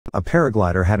A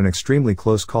paraglider had an extremely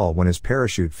close call when his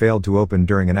parachute failed to open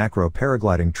during an acro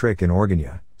paragliding trick in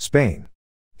Organya, Spain.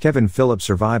 Kevin Phillips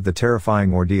survived the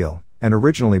terrifying ordeal, and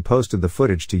originally posted the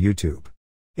footage to YouTube.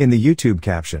 In the YouTube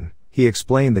caption, he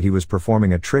explained that he was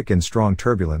performing a trick in strong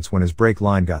turbulence when his brake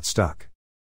line got stuck.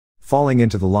 Falling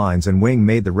into the lines and wing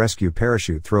made the rescue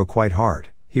parachute throw quite hard,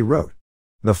 he wrote.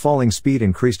 The falling speed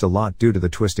increased a lot due to the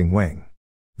twisting wing.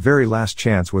 Very last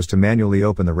chance was to manually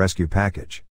open the rescue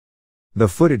package. The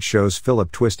footage shows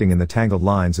Philip twisting in the tangled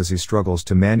lines as he struggles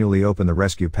to manually open the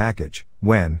rescue package,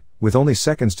 when, with only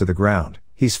seconds to the ground,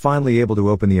 he's finally able to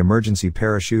open the emergency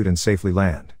parachute and safely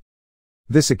land.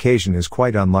 This occasion is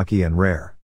quite unlucky and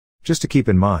rare. Just to keep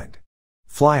in mind.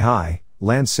 Fly high,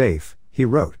 land safe, he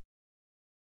wrote.